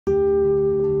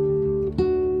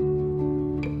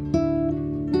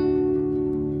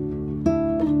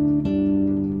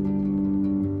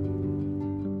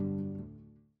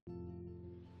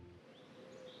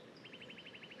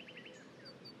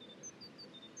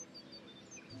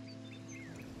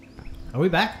Are we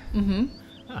back? Mm-hmm.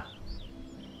 Ah.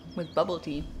 With bubble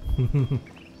tea.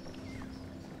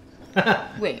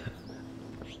 Wait.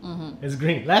 It's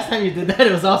green. Last time you did that,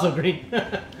 it was also green.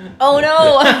 Oh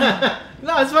no!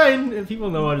 No, it's fine. People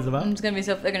know what it's about. It's gonna be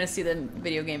so they're gonna see the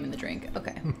video game and the drink.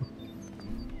 Okay.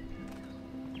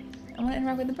 I want to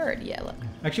interact with the bird. Yeah, look.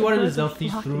 Actually, what is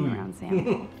these Walking through around, you?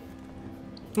 Samuel.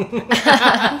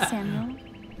 Hey, Samuel.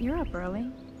 You're up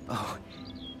early. Oh,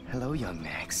 hello, young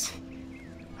Max.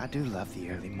 I do love the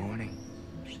early morning.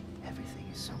 Everything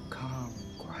is so calm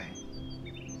and quiet.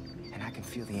 And I can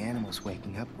feel the animals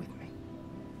waking up with me.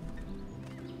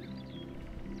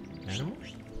 Animals?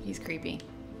 He's creepy.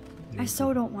 I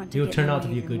so don't want to You'll get turn in the out to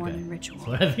way be a of good your guy. morning ritual.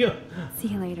 So have you? See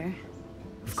you later.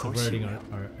 Of course Subverting you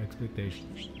our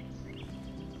expectations.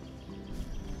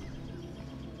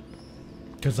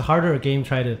 Because the harder a game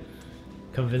try to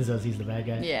convince us he's the bad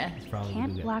guy, Yeah. it's probably the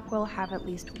Can't good guy. Blackwell have at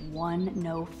least one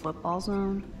no football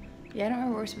zone? Yeah, I don't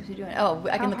remember what we're supposed to be doing. Oh,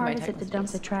 I How can look at my hard is it to dump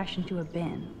the space. trash into a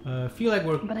bin? I feel like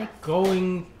we're But I-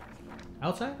 going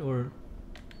outside or.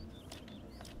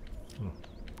 Hmm.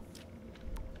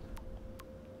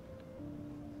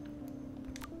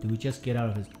 Do we just get out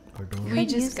of our door? We Could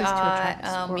use just this to attract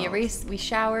got we squirrels. erased, we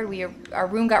showered, our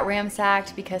room got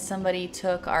ransacked because somebody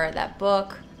took that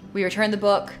book. We returned the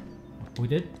book. We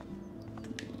did?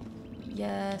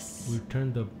 Yes. We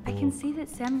turned the. I can see that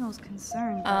Samuel's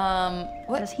concerned.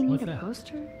 What? Does he need What's a that?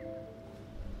 poster?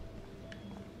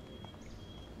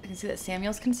 I can see that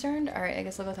Samuel's concerned. All right, I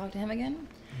guess I'll go talk to him again.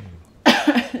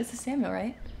 This is Samuel,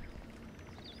 right?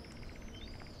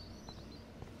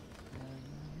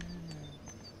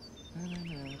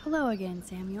 Hello again,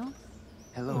 Samuel.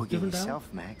 Hello Oh, again different dial?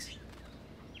 yourself, Max.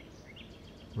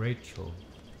 Rachel.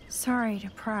 Sorry to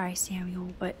pry,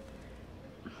 Samuel, but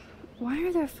why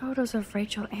are there photos of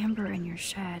Rachel Amber in your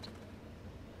shed?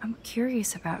 I'm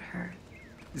curious about her.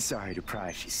 Sorry to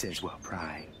pry, she says while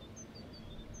prying.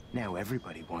 Now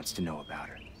everybody wants to know about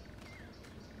her.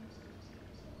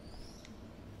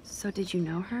 So did you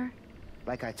know her?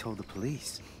 Like I told the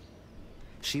police.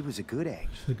 She was a good egg,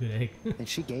 It's a good egg. and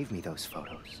she gave me those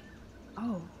photos.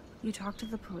 Oh, you talked to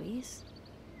the police?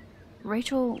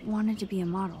 Rachel wanted to be a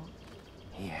model.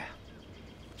 Yeah.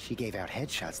 She gave out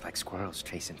headshots like squirrels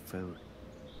chasing food.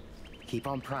 Keep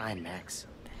on prying, Max.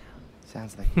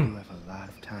 Sounds like you have a lot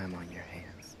of time on your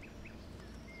hands.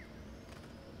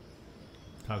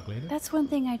 Talk later. That's one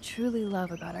thing I truly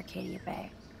love about Arcadia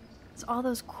Bay. It's all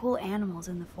those cool animals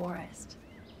in the forest.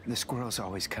 The squirrels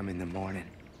always come in the morning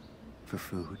for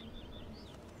food.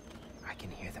 I can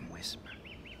hear them whisper.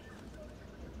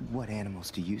 What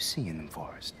animals do you see in the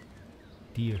forest?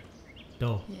 Deer.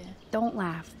 Doe. Yeah. Don't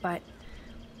laugh, but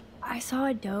I saw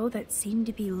a doe that seemed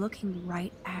to be looking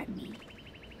right at me.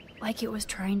 Like it was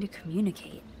trying to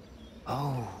communicate.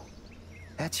 Oh,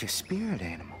 that's your spirit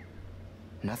animal.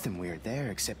 Nothing weird there,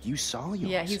 except you saw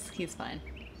yours. Yeah, he's fine.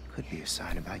 Could be a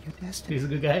sign about your destiny. He's a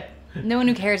good guy. No one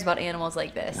who cares about animals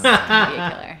like this can be a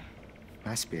killer.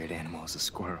 My spirit animal is a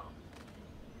squirrel.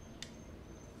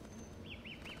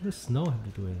 What does snow have to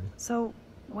do with it? So,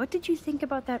 what did you think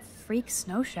about that freak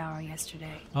snow shower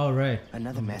yesterday? Oh, right.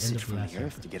 Another From the end message of from last the Earth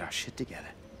episode. to get our shit together.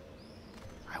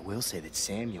 I will say that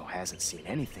Samuel hasn't seen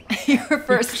anything. Your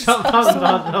first. Stop talking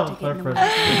about To get in the first.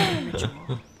 morning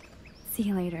ritual. See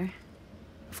you later.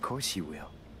 Of course you will.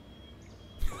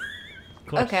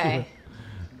 Okay.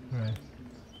 Right.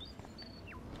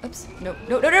 Oops. No.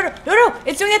 No. No. No. No. No. No.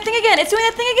 It's doing that thing again. It's doing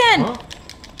that thing again. Huh?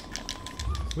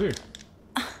 Weird.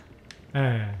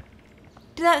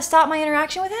 Did that stop my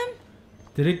interaction with him?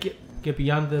 Did it get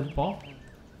beyond the ball?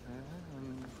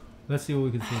 Let's see what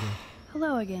we can see there.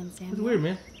 Hello again, Samuel. It's weird,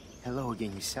 man. Hello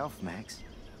again yourself, Max.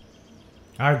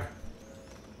 Arg.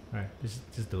 Alright,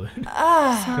 just do it.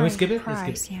 Ah. Sorry Can we skip to it? Let's pry,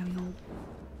 skip it. Samuel.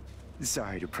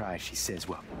 Sorry to pry, she says.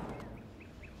 Well,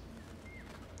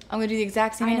 I'm gonna do the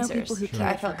exact same I know answers. people who So care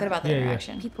I for felt her. good about the Yeah, yeah.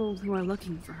 interaction. People who are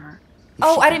looking for her.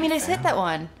 Oh, she I can didn't mean be to hit found. that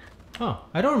one. Oh,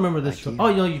 I don't remember this. Like you.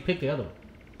 Oh, no, you picked the other one.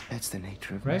 That's the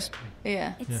nature of Right? mystery.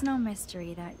 Yeah. It's no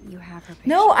mystery that you have her picture.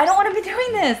 No, I don't want to be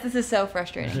doing this. This is so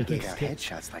frustrating. Is it- Gave out skip.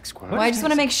 headshots like squirrels. Well, I just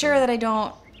want to make sure that I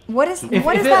don't. What is If-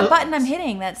 what if is it- that button I'm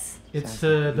hitting? That's. It's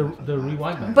the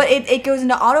rewind button. But it goes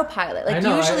into autopilot. I Like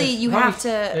know, usually it's you probably- have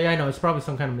to. Yeah, I know. It's probably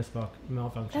some kind of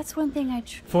malfunction. That's one thing I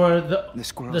For the The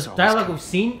squirrels always dialogue come. we've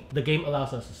seen, the game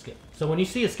allows us to skip. So when you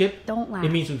see a skip, don't laugh.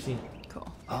 it means we've seen it. Cool.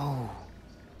 Oh,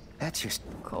 that's your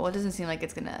Cool. It doesn't seem like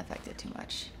it's gonna affect it too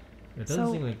much. It doesn't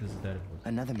So- seem like this is that important.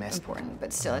 another mess. Important,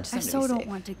 but still, I just I want to so be don't safe.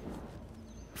 want to.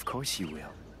 Of course you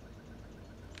will.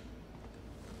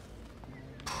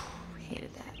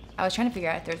 Hated that. I was trying to figure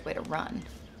out if there's a way to run.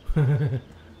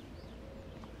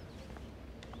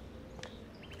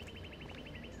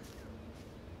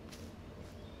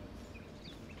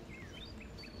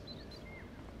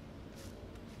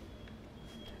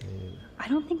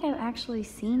 don't think I've actually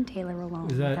seen Taylor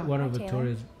alone. Is that without one my of Taylor.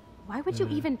 Victoria's? Why would you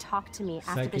even talk to me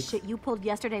after the psychics? shit you pulled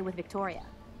yesterday with Victoria?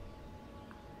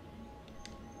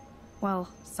 Well,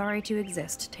 sorry to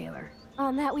exist, Taylor.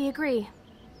 On that we agree.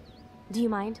 Do you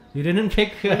mind? You didn't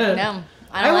pick. No, I don't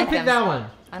I would like pick them. that one.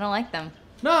 I don't like them.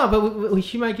 No, but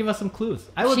she might give us some clues.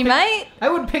 She might? I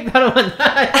would pick that one.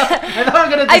 I thought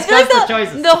we were gonna I feel discuss like the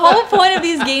choices. the whole point of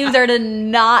these games are to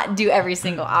not do every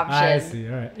single option. I see.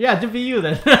 All right. Yeah, to be you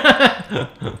then.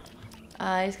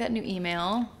 I just got a new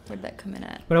email. Where'd that come in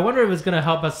at? But I wonder if it's gonna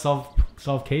help us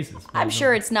solve cases. I'm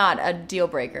sure it's not a deal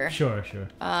breaker. Sure.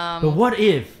 But what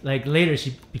if, like, later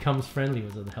she becomes friendly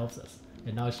with us and helps us,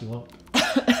 and now she won't?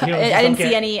 You know, I didn't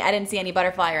see any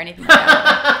butterfly or anything. Like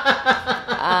that.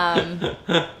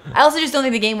 I also just don't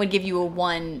think the game would give you a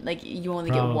one. Like you only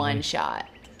get Probably. one shot.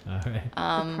 All right.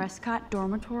 The Prescott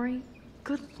dormitory?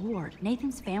 Good lord,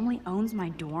 Nathan's family owns my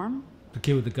dorm? The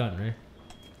kid with the gun, right?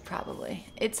 Probably.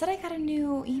 It said I got a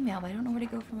new email, but I don't know where to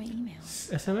go for my email.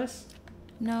 SMS?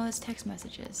 No, it's text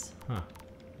messages. Huh.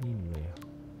 Email.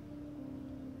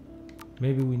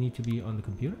 Maybe we need to be on the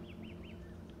computer?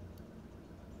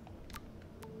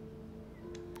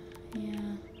 Yeah.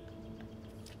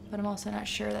 But I'm also not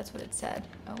sure that's what it said.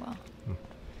 Oh well.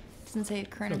 Doesn't say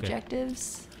current Okay.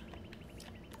 objectives.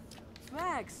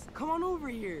 Max, come on over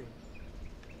here.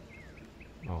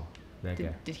 Oh, that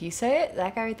guy. Did he say it?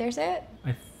 That guy right there say it?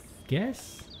 I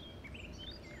guess?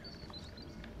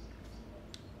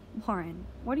 Lauren,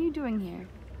 what are you doing here?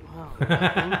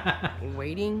 Wow,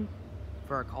 waiting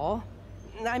for a call?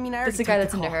 I mean, I already That's the guy took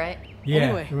that's into call. her, right? Yeah.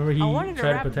 Anyway, Remember he I wanted to tried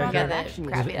to rap protect about her. that action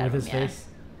Crap yesterday. it out with of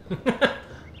his him, face.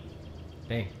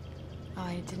 Dang. Oh,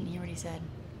 I didn't hear what he said.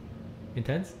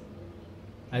 Intense?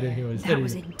 I didn't hear what he said. That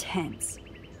was either. intense.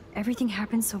 Everything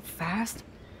happened so fast.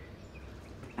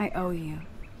 I owe you.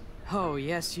 Oh,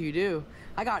 yes, you do.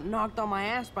 I got knocked on my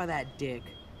ass by that dick.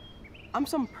 I'm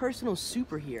some personal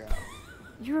superhero.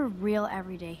 You're a real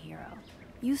everyday hero.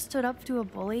 You stood up to a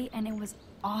bully and it was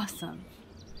awesome.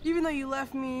 Even though you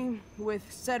left me with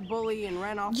said bully and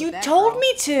ran off You with that told girl,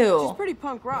 me She's to. pretty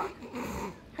punk rock.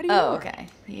 How do you know Oh, her? okay.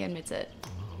 He admits it.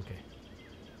 Oh,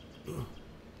 okay.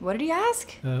 What did he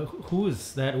ask? Who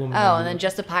is that woman? Oh, and then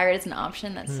just a pirate is an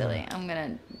option? That's silly. I'm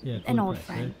gonna... Yeah, An Chloe old Price,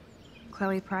 friend.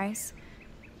 Chloe Price.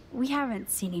 We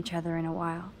haven't seen each other in a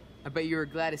while. I bet you were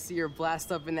glad to see her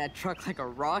blast up in that truck like a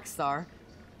rock star.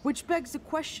 Which begs the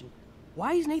question,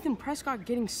 why is Nathan Prescott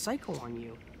getting psycho on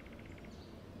you? Right?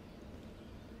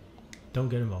 Don't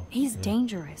get involved. He's Yeah.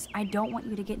 dangerous. I don't want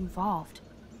you to get involved.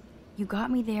 You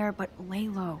got me there, but lay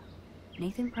low.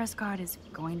 Nathan Prescott is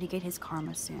going to get his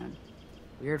karma soon.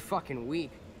 Weird fucking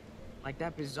week. Like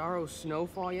that bizarro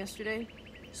snowfall yesterday.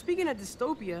 Speaking of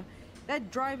dystopia, that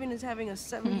drive-in is having a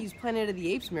 70s Planet of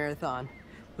the Apes marathon.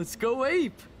 Let's go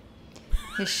ape!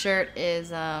 His shirt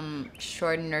is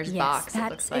Shortener's Yes, box, it that's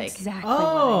looks like. exactly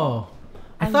Oh!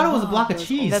 I I thought it was a love block of those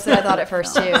cheese. That's what I thought at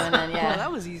first too, and then Well, yeah.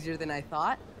 that was easier than I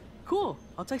thought. Cool.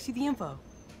 I'll text you the info.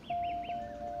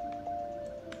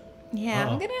 Yeah,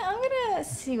 I'm Uh-oh. gonna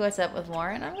see what's up with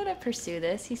Lauren. I'm gonna pursue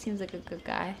this. He seems like a good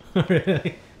guy.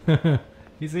 Really?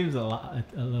 He seems a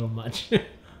little much.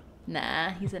 Nah,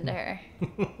 he's into her.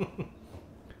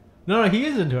 No, he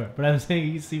is into her, but I'm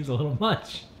saying he seems a little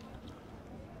much.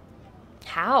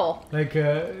 How? Like,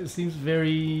 it seems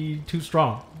very too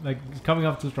strong. Like, he's coming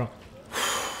off too strong.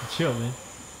 Chill, man.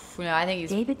 You know, I think he's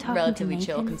David talking relatively to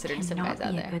chill Nathan considering some cannot guys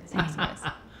out be a there. good thing.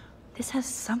 This has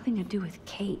something to do with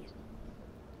Kate.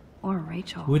 Or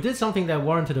Rachel. We did something that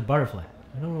warranted a butterfly.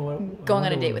 I don't know what. Going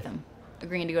on a what date it with was. him.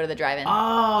 Agreeing to go to the drive-in.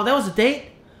 Oh, that was a date?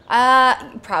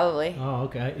 Probably. Oh,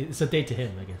 okay. It's a date to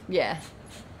him, I guess. Yeah.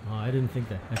 Oh, I didn't think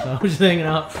that. I thought I was just hanging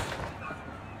out.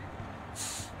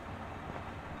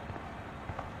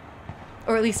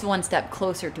 Or at least one step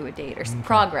closer to a date or some Okay.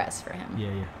 progress for him. Yeah,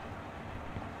 yeah.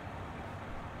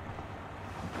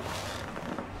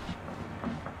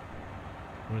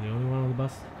 We're the only one on the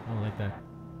bus? I don't like that.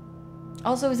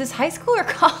 Also, is this high school or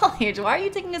college? Why are you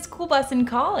taking a school bus in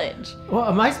college?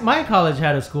 Well, my college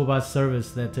had a school bus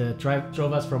service that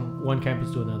drove us from one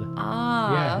campus to another.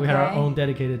 Ah, Yeah, okay. we had our own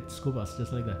dedicated school bus,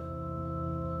 just like that.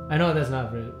 I know that's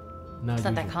not very, It's not that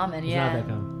usual. common, It's yeah. not that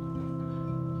common.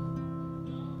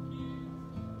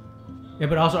 Yeah,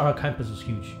 but also our campus was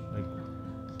huge, like,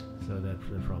 so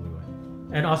that's probably why.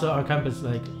 And also our campus,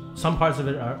 like, some parts of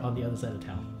it are on the other side of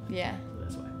town, Yeah. so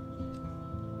that's why.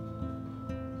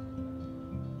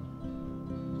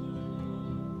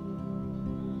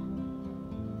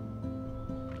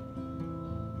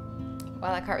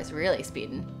 Wow, that car was really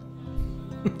speeding.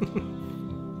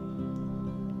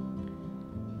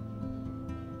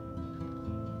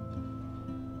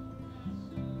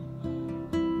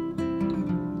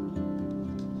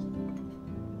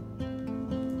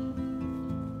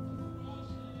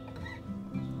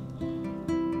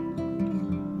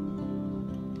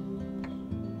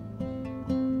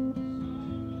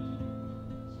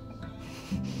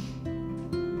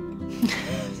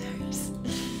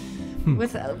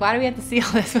 Why do we have to see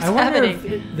all this? What's I wonder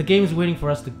happening? if the game's waiting for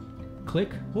us to click.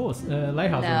 Oh,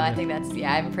 lighthouse. No, I think that's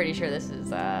I'm pretty sure this is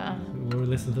we're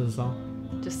listening to the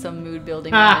song. just some mood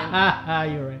building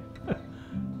moment. You're right.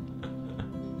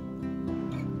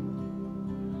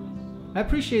 I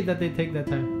appreciate that they take that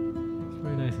time. It's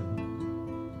very nice of them.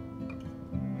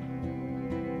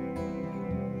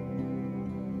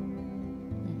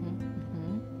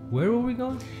 Where were we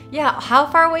going? Yeah, how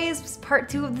far away is part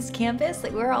 2 of this campus?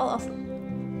 Like we're all.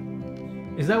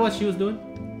 Is that what she was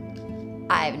doing?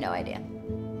 I have no idea.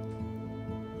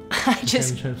 I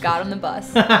just got on the bus.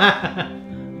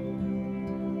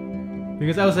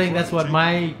 Because I was saying that's what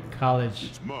my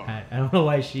college had. I don't know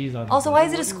why she's on. Also, why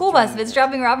is it a school bus if it's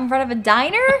dropping her off in front of a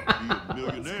diner?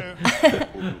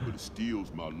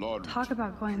 Talk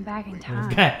about going back in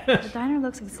time. Okay. The diner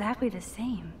looks exactly the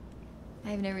same. I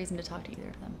have no reason to talk to either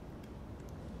of them.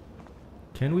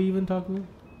 Can we even talk to her?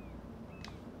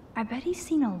 I bet he's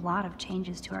seen a lot of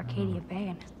changes to Arcadia Bay,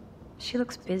 and she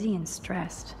looks busy and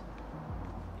stressed.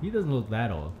 He doesn't look that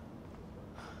old.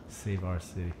 Save our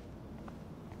city.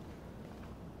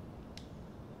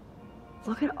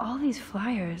 Look at all these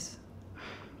flyers.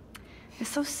 It's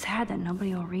so sad that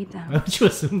nobody will read Why them. would you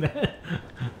assume that?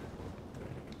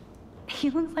 He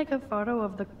looks like a photo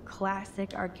of the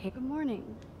classic arcade. Good morning.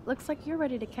 Looks like you're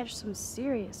ready to catch some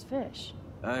serious fish.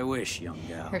 I wish, young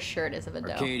gal. Her shirt is of a doe.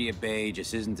 Arcadia Bay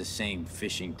just isn't the same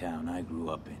fishing town I grew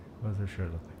up in. What does her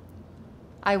shirt look like?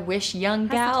 I wish young Has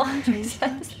the gal. time changed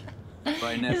much?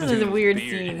 By This is a weird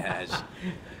beard scene. It has.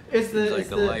 It's the, It's like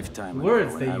it's a the lifetime ago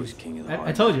words when they I use. was king of the I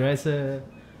harbor. told you, right? It's a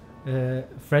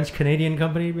French Canadian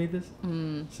company made this,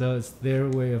 so it's their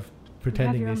way of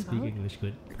pretending your they own speak boat? English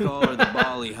good. Call her the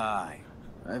Bali High.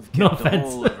 I've No kept a offense.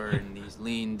 hold of her in these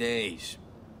lean days.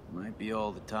 Might be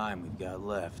all the time we've got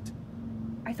left.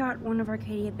 I thought one of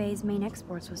Arcadia Bay's main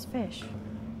exports was fish.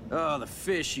 Oh, the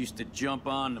fish used to jump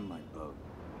onto my boat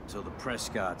until the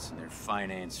Prescotts and their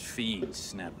finance fiends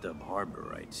snapped up harbor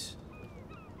rights.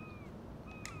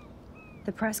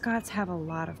 The Prescotts have a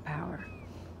lot of power.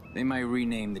 They might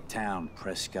rename the town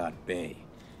Prescott Bay,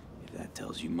 if that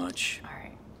tells you much. All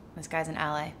right, this guy's an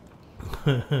ally.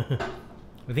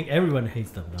 I think everyone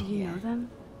hates them Do though. you know them?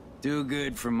 Do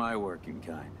good for my working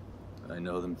kind. I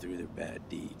know them through their bad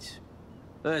deeds.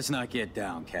 Let's not get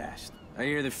downcast. I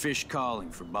hear the fish calling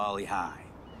for Bali High.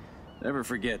 Never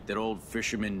forget that old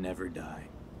fishermen never die.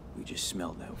 We just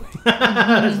smell that way.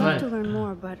 I'd love to learn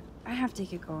more, but I have to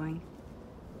get going.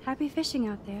 Happy fishing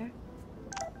out there.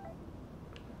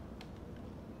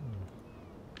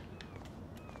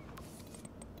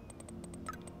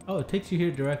 Oh, it takes you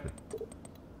here directly.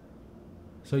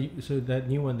 So that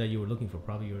new one that you were looking for,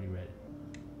 probably you already read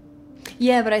it.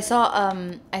 Yeah, but I saw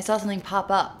something pop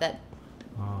up that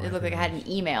Oh, it looked like I had an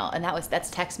email, and that's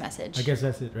text message. I guess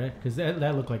that's it, right? Because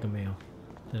that looked like a mail.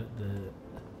 The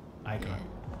icon.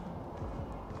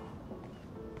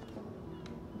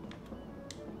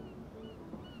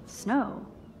 Snow.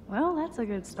 Well, that's a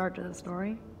good start to the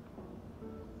story.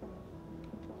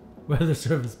 Weather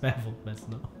service baffled by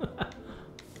snow.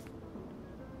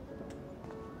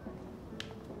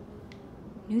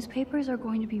 Newspapers are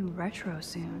going to be retro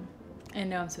soon. I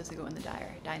know I'm supposed to go in the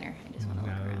diner. I just want to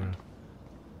look Yeah, around.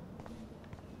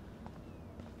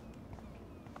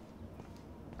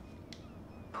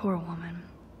 Poor woman.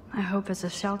 I hope it's a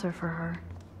shelter for her.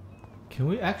 Can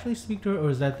we actually speak to her, or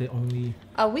is that the only?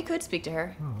 Oh, we could speak to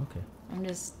her. Oh, okay. I'm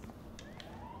just.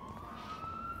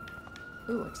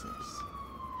 Ooh, what's this?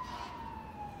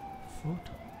 Photo.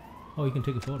 Oh, you can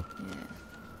take a photo. Yeah.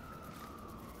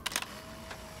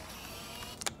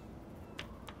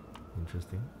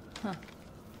 Interesting. Huh.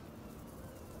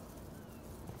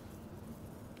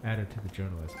 Add it to the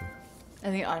journal, I think. I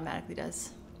think it automatically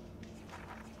does.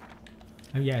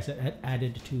 Oh, yeah, I said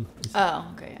added to.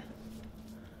 Oh, okay, yeah.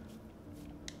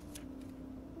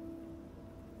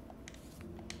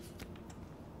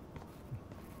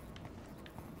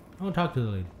 I want to talk to the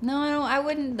lady. No, I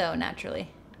wouldn't though. Naturally.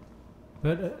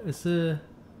 But it's a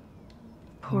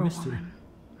Poor mystery. woman.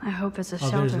 I hope it's a Oh,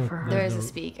 there's shelter no- for her. There is no- a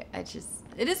speak. It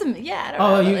is a yeah. I don't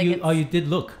Oh, know. but, like, you did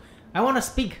look. I want to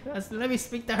speak. Let me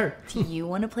speak to her. Do you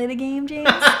want to play the game, James?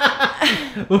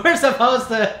 We're supposed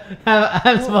to have.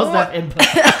 I'm supposed to have input.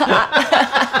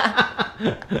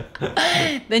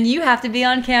 Then you have to be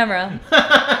on camera.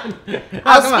 come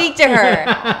I'll on. speak to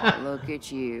her. Look at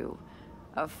you.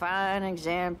 A fine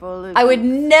example of... I would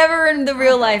never in the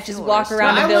real life just walk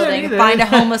around I a wouldn't building, either. find a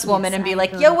homeless woman, and be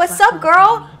like, "Yo, what's up,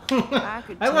 girl?" I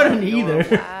could I tell wouldn't you're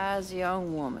either. a wise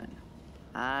young woman.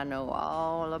 I know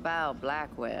all about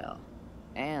Blackwell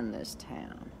and this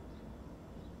town.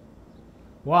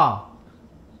 Wow.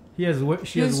 She has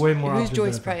way more Who's options.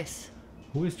 Joyce than- Price?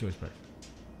 Who is Joyce Price?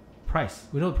 Price.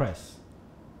 We know Price.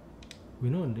 We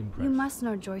know him Price. You must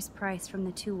know Joyce Price from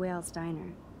the Two Whales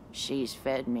Diner. She's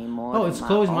fed me more Oh, than it's my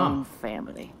Chloe's own mom.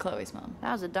 family. Chloe's mom.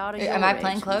 How's the daughter? Am I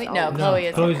playing Chloe? No, No, Chloe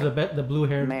is Chloe's her. the blue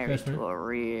haired Married best friend. to a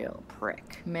real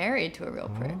prick. Married to a real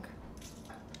prick.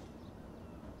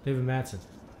 David Madsen.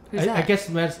 Who's I that? guess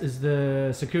Mads is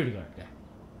the security guard guy.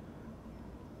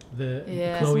 The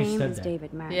Yeah. Chloe's His name is stepdad.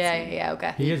 David Madsen. Yeah,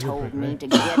 okay. He is a Told prick, me right? to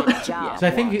get a job. So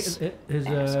I think once. his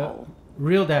Asshole.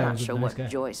 real dad Not was sure a nice what guy.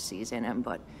 Joyce sees in him,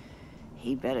 but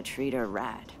he better treat her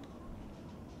right.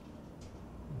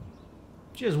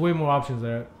 She has way more options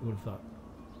than I would have thought.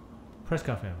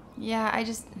 Prescott family. Yeah, I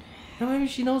just... No, maybe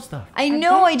she knows stuff. I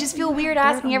know, I just feel weird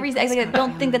asking everything. I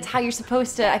don't think that's how you're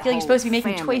supposed to... I feel like you're supposed to be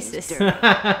making Family's choices.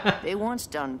 dirty. They once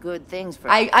done good things for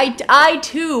I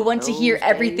too want to hear Those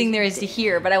everything days there is to dead.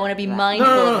 hear, but I want to be mindful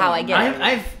of how I get it.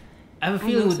 I have a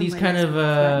feeling with these kind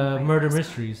of murder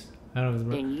mysteries. I don't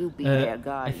know. Then you be their I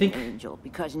guardian think angel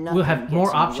because nothing we'll have gets more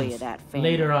in the way options of that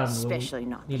family, later on. especially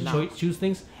not Need the to knowledge. choose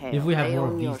things Hell, if we have they more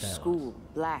of own these your dialogues. school,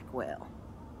 Blackwell,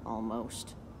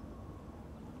 almost.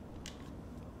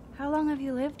 How long have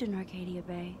you lived in Arcadia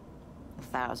Bay?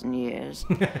 1,000 years.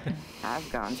 I've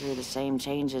gone through the same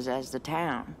changes as the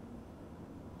town.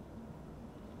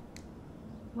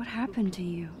 What happened to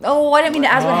you? Oh, I didn't mean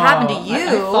to ask what happened to you.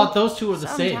 I thought those two were the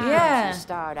same. Sometimes Yeah. you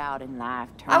start out in life.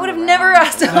 I would have turn never around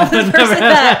asked another person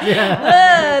that.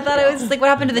 I thought it was like, what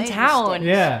happened to the Made town? mistakes.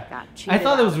 Yeah. Got I cheated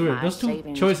thought it was out of weird. my Those two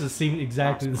savings, choices seemed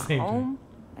exactly the lost my same. to me. home,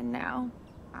 and now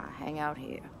I hang out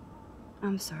here.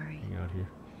 I'm sorry. Hang out here.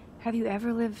 Have you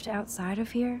ever lived outside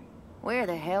of here? Where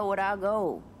the hell would I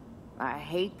go? I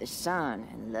hate the sun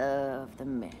and love the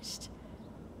mist.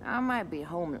 I might be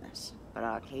homeless, but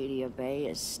Arcadia Bay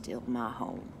is still my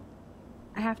home.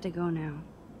 I have to go now.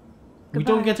 We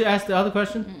don't Goodbye. get to ask the other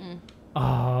question? Oh,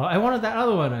 I wanted that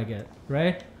other one I get,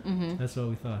 right? Mm-hmm. That's what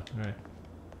we thought. All right.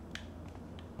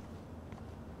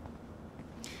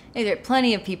 Hey, there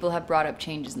plenty of people have brought up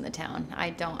changes in the town. I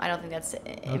don't think that's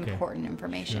important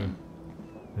information. Sure.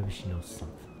 Maybe she knows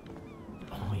something.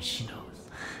 Only she knows.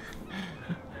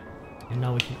 And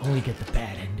now we can only get the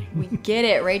bad ending. We get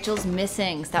it. Rachel's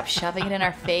missing. Stop shoving it in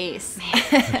our face.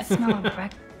 Smell of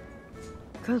breakfast.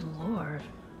 Good lord.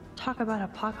 Talk about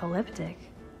apocalyptic.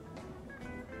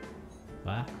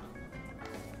 What?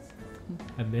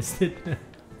 I missed it.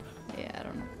 Yeah, I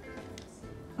don't know.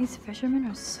 These fishermen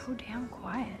are so damn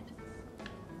quiet.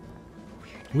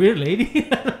 Weird lady.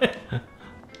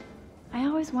 I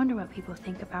always wonder what people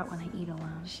think about when they eat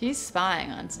alone. She's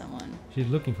spying on someone. She's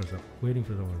looking for something. Waiting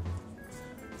for someone.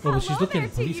 Oh, but she's looking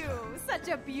at the police car. Such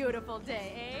a beautiful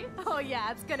day, eh? Oh yeah,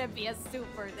 it's gonna be a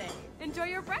super day. Enjoy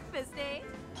your breakfast, eh?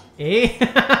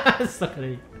 Eh? Suck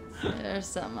it. There's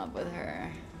something up with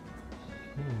her.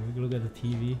 Oh, we can look at the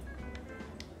TV.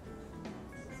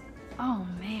 Oh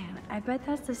man, I bet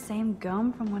that's the same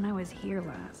gum from when I was here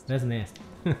last. That's nasty.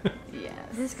 Yes.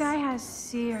 This guy has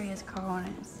serious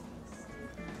cojones.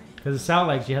 Because it sounds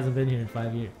like she hasn't been here in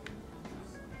 5 years.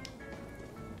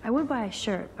 I would buy a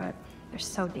shirt, but they're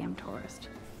so damn tourist.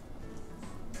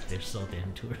 They're so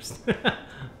damn tourists. There's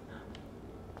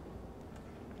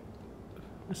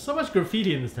so much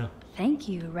graffiti in this town. Thank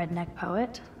you, redneck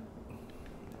poet.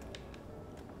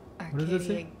 What does it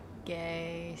say? Arcadia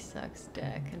Gay sucks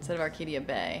dick instead of Arcadia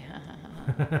Bay.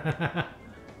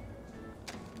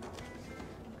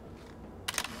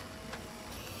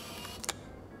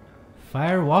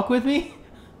 Fire walk with me?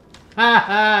 Ha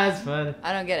ha, that's fun.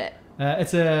 I don't get it.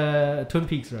 It's a Twin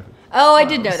Peaks reference. Oh, I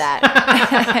did know that.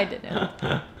 I did know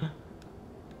that.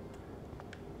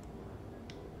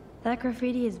 That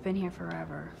graffiti has been here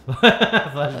forever.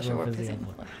 Flash Sure, more we're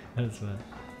physical. pissing. That's fun.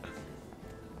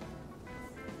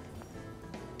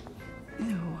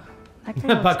 Ew. That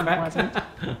guy Butt looks crack.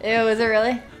 unpleasant. Ew, is it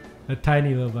really? A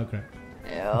tiny little butt crack.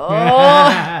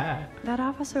 Ew. That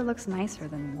officer looks nicer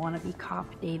than wannabe cop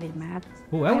David Matt.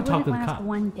 Ooh, I would talk to the wouldn't last cop.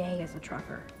 one day as a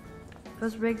trucker.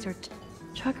 Those rigs are...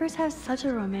 Truckers have such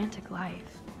a romantic life.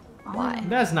 All Why? of them-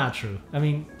 That's not true. I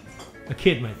mean, a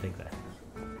kid might think that.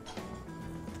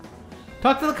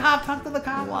 Talk to the cop. Talk to the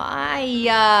cop. Why?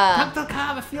 Talk to the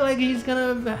cop. I feel like he's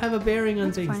gonna have a bearing on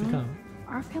That's things funny. to come.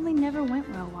 Our family never went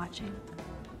whale watching.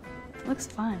 Looks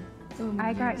fun.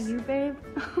 I got you, babe.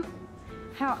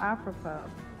 How apropos.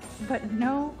 But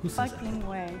no Who says fucking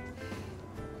way.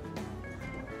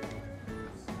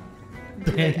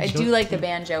 I do like the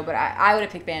banjo, but I would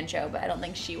have picked banjo, but I don't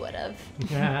think she would have.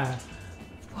 Yeah.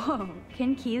 Whoa,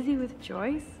 Ken Kesey with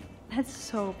Joyce? That's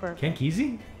so perfect. Ken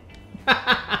Kesey?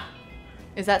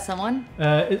 Is that someone?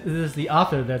 This is the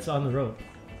author that's on the road.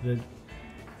 The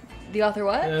The author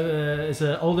what? It's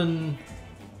an olden.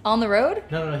 On the road?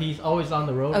 No, he's always on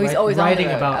the road. Oh, he's always on the writing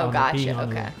road. about Oh, gotcha. being on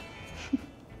the Okay. road.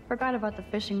 Forgot about the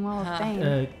Fishing Wall of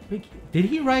Fame. Did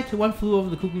he write One Flew Over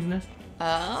the Cuckoo's Nest?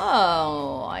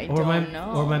 Oh, I don't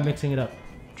know. Or am I mixing it up?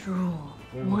 Drool.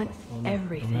 Want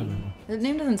everything. The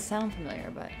name doesn't sound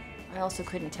familiar, but I also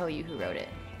couldn't tell you who wrote it.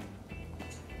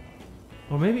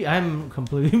 Or maybe I'm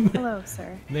completely Hello,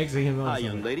 sir. mixing him up. Hi,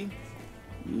 young lady.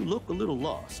 You look a little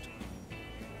lost.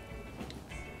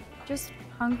 Just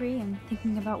hungry and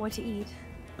thinking about what to eat.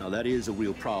 Now, that is a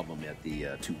real problem at the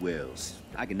Two Wells.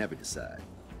 I can never decide.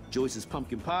 Joyce's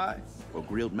pumpkin pie or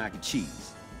grilled mac and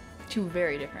cheese. Two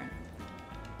very different.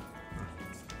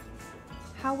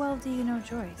 How well do you know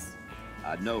Joyce?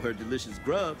 I know her delicious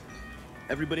grub.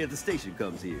 Everybody at the station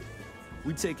comes here.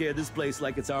 We take care of this place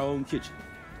like it's our own kitchen.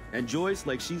 And Joyce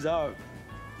like she's our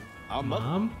mother.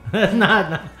 Mom? That's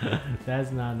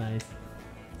not nice.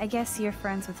 I guess you're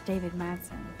friends with David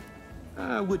Madsen.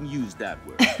 I wouldn't use that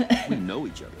word. We know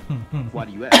each other. Why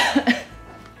do you ask?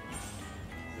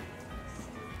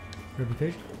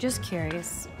 Reputation? Just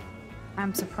curious.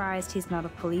 I'm surprised he's not a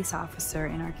police officer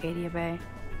in Arcadia Bay.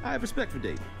 I have respect for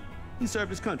David. He served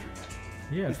his country.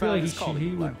 Yeah, I He feel found like his calling he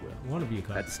in would Blackwell. want to be a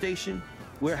cop. At the station,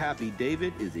 we're happy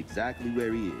David is exactly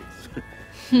where he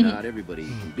is. Not everybody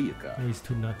can be a cop. He's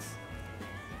too nuts.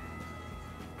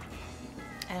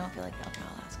 I don't feel like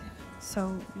I'll ask him.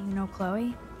 So, you know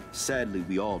Chloe? Sadly,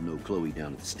 we all know Chloe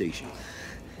down at the station.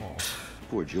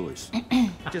 Poor Joyce.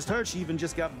 Just heard she even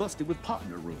just got busted with pot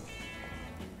in her room.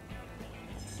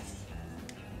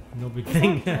 No big Is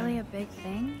thing. that really a big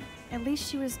thing? At least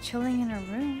she was chilling in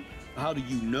her room. How do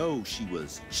you know she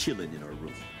was chilling in her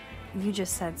room? You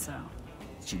just said so.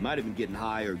 She might have been getting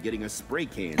high or getting her spray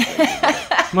cans.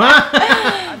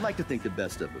 I'd like to think the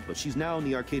best of her, but she's now in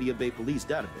the Arcadia Bay Police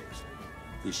database.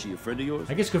 Is she a friend of yours?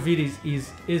 I guess graffiti is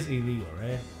illegal,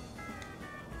 right?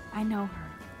 I know her.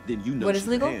 Then you know What is she's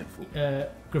legal? a handful.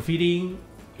 Graffitiing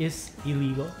is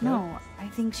illegal. right? No, I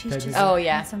think she's just Oh,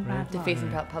 yeah. in some bad luck.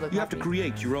 Defacing public You have to property.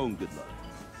 create your own good luck.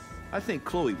 I think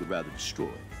Chloe would rather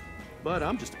destroy. But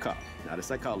I'm just a cop, not a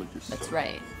psychologist. That's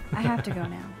right. I have to go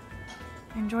now.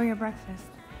 Enjoy your breakfast.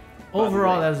 By the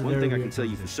Overall, way, that's a one very thing I weird can tell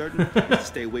you for conversation. certain is to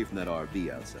stay away from that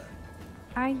RV outside.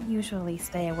 I usually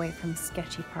stay away from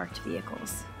sketchy parked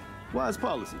vehicles. Wise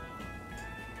policy.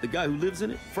 The guy who lives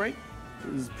in it, Frank,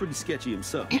 is pretty sketchy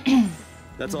himself.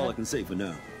 That's all I can say for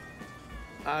now.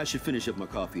 I should finish up my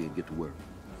coffee and get to work.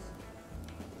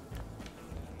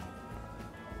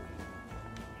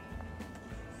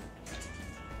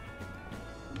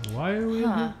 Why are we in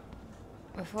Huh. here?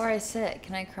 Before I sit,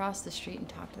 can I cross the street and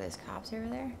talk to those cops over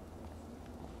there?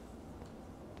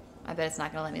 I bet it's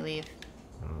not gonna let me leave.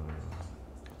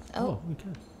 Oh, we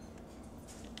can.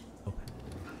 Open.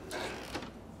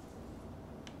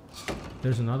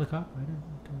 There's another cop? I didn't.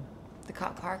 the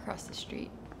cop car across the street.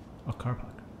 A car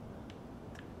park.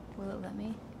 Will it let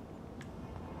me?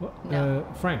 What? No.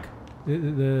 Frank,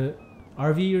 the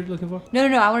RV you're looking for? No.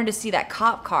 I wanted to see that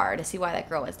cop car to see why that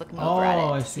girl was looking over at it.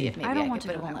 Oh, I To see. see if maybe I don't I want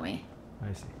could, to but it go won't that let way. me.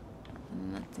 I see.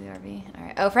 That's the RV. All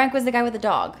right. Oh, Frank was the guy with the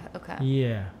dog. Okay.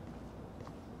 Yeah.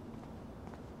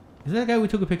 Is that the guy we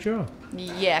took a picture of?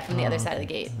 Yeah, from the Oh, other side of the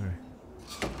okay. gate. All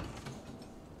right.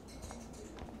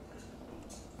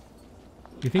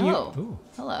 You think Oh, you? Ooh.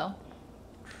 hello.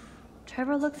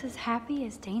 Trevor looks as happy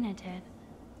as Dana did.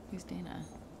 Who's Dana?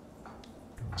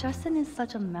 Justin is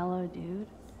such a mellow dude.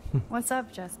 What's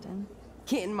up, Justin?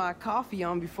 Getting my coffee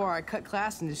on before I cut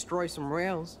class and destroy some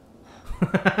rails.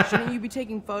 Shouldn't you be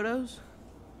taking photos?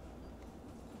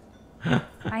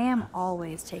 I am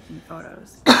always taking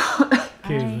photos.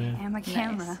 Kids, I man. am a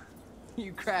camera. Nice.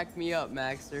 You crack me up,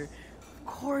 Maxter. Of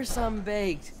course I'm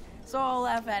baked. So I'll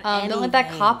laugh at Don't let that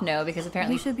anything. cop know because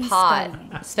apparently You should be pot,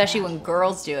 studying. especially when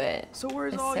girls do it. So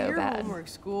where's It's all so your bad. homework,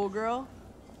 schoolgirl?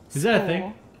 Is that a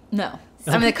thing? No.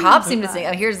 I mean, the cops seem to think,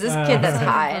 oh, here's this kid that's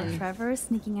high. About And Trevor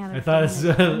sneaking out of I thought it's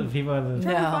Dana's people have the.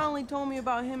 Trevor No. finally told me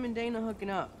about him and Dana hooking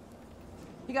up.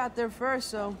 He got there first,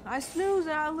 so I snooze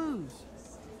and I lose.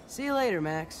 See you later,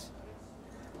 Max.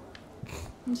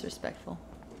 it's respectful.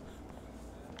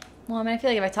 Well, I mean, I feel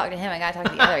like if I talk to him, I gotta talk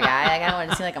to the other guy. Like, I don't want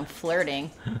it to seem like I'm flirting.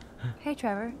 Hey,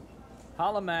 Trevor.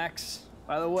 Holla, Max.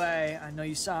 By the way, I know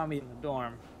you saw me in the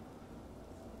dorm.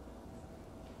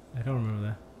 I don't remember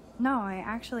that. No, I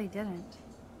actually didn't.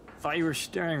 Thought you were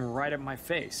staring right at my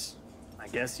face. I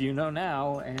guess you know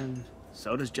now, and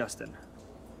so does Justin.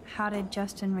 How did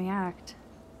Justin react?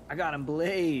 I got him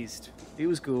blazed. He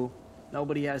was cool.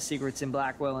 Nobody has secrets in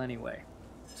Blackwell anyway.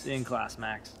 See you in class,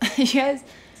 Max. You guys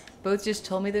both just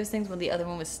told me those things when the other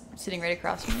one was sitting right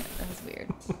across from me. That was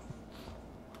weird.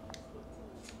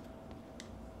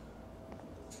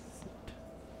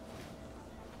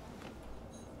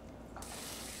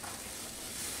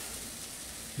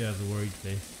 She has a worried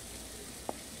face.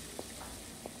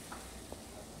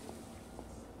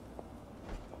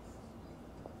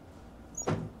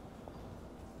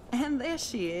 And there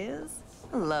she is.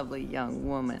 A lovely young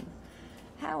woman.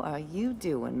 How are you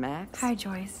doing, Max? Hi,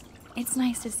 Joyce. It's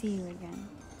nice to see you again.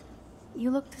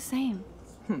 You look the same.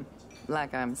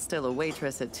 Like I'm still a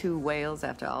waitress at Two Whales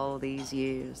after all these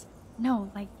years.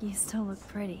 No, like you still look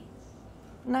pretty.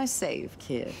 Nice save,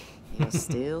 kid. You're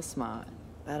still smart.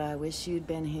 But I wish you'd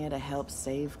been here to help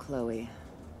save Chloe.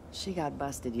 She got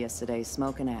busted yesterday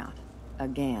smoking out.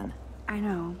 Again. I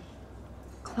know.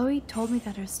 Chloe told me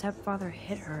that her stepfather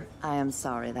hit her. I am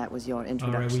sorry that was your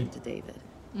introduction to David.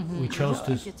 We chose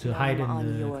You'll get to know hide him in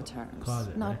on the your terms,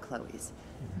 closet, not right? Chloe's.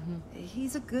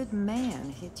 He's a good man.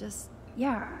 He just...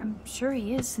 Yeah, I'm sure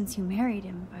he is since you married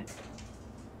him, but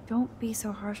don't be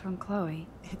so harsh on Chloe.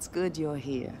 It's good you're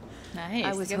here. Nice.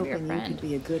 I was good for your hoping you friend. could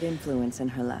be a good influence in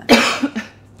her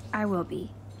life. I will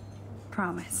be.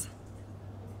 Promise.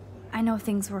 I know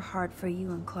things were hard for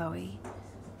you and Chloe.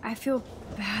 I feel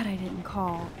bad I didn't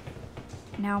call.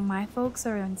 Now my folks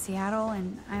are in Seattle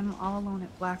and I'm all alone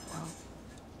at Blackwell.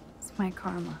 It's my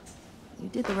karma. You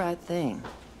did the right thing.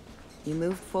 You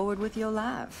moved forward with your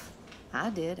life. I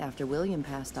did after William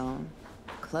passed on.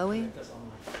 Chloe?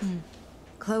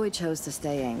 Chloe chose to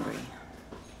stay angry.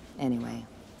 Anyway,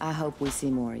 I hope we see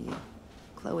more of you.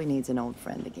 Chloe needs an old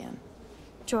friend again.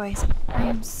 Joyce, I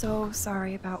am so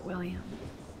sorry about William.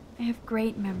 I have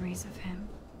great memories of him.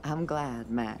 I'm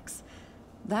glad, Max.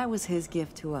 That was his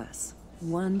gift to us.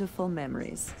 Wonderful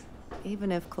memories.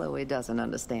 Even if Chloe doesn't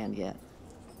understand yet.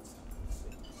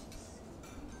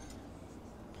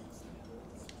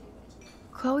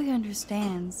 Chloe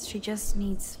understands. She just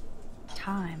needs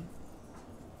time.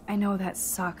 I know that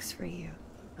sucks for you.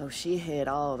 Oh, she hit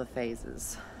all the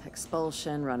phases.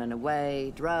 Expulsion, running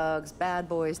away, drugs, bad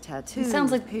boys, tattoos. It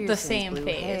sounds like the piercings, same blue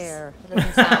phase. hair. It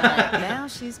doesn't sound like Now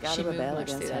she's got she to moved rebel much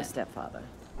against through her that. stepfather.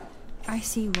 I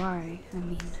see why. I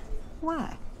mean,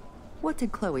 Why? What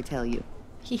did Chloe tell you?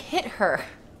 He hit her.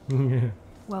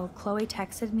 well, Chloe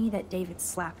texted me that David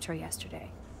slapped her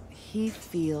yesterday. He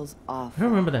feels awful. I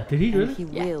don't remember that. Did he and really? He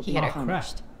Yeah, will he be hit her.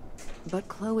 punished. But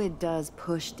Chloe does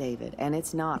push David, and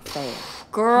it's not fair.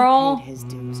 Girl. He paid his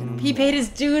dues in a He war. paid his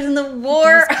dues in the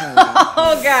war. He does care about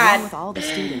Oh, Chloe, God. along with all the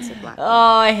students at Blackwell. Oh,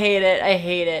 I hate it. I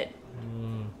hate it.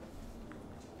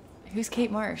 Who's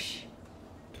Kate Marsh?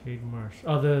 Kate Marsh.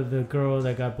 Oh, the girl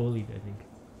that got bullied, I think.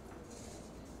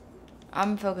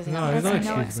 I'm focusing No, on he's her. not That's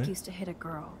no excuse, man. excuse to hit a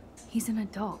girl. He's an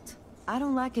adult. I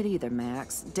don't like it either,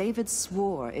 Max. David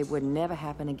swore it would never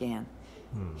happen again.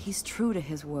 He's true to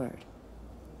his word.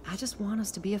 I just want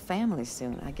us to be a family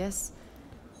soon. I guess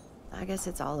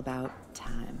it's all about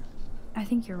time. I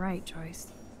think you're right,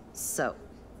 Joyce. So,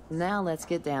 now let's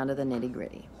get down to the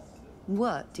nitty-gritty.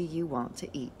 What do you want to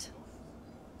eat?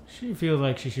 She feels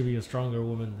like she should be a stronger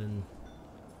woman than.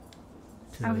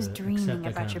 I was accept dreaming that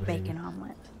about kind your of behavior. bacon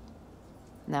omelet.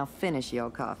 Now finish your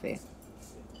coffee.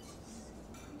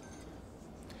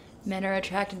 Men are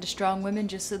attracted to strong women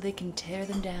just so they can tear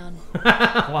them down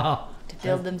Wow. to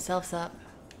build themselves up.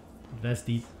 That's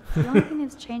deep. The only thing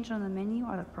that's changed on the menu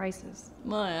are the prices.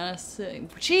 My ass.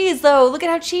 Cheese though, look at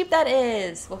how cheap that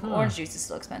is. Well, Huh. orange juice is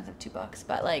still expensive, $2.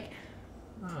 But like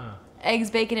Ah. eggs,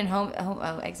 bacon, and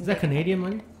eggs. Is And that bacon. Canadian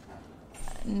money?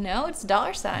 No, it's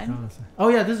dollar sign. Oh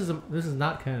yeah, this is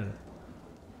not Canada.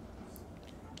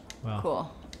 Wow.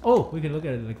 Cool. Oh, we can look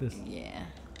at it like this. Yeah.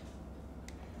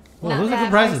 Well, Not those are bad good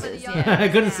prices. prices, yeah. I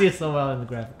couldn't see it so well in the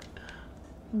graphic.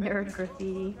 Nerd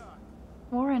graffiti.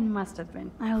 Warren must have been.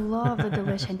 I love the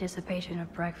delicious anticipation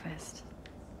of breakfast.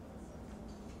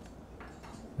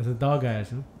 There's a dog guy, I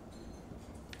assume.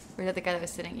 Or is that the guy that was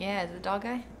sitting? Yeah, is it the dog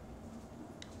guy?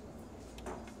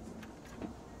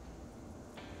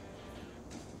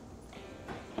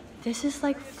 This is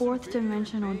like fourth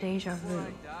dimensional deja vu.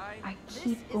 I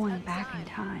keep going back in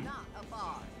time.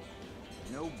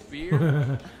 No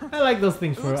beer? I like those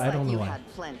things for Looks I don't like know you why. had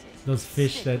plenty. Those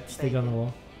fish that stick on the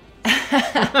wall.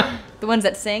 The ones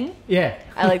that sing? Yeah.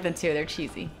 I like them too. They're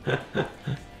cheesy. The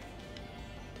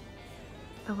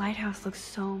lighthouse looks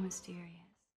so mysterious.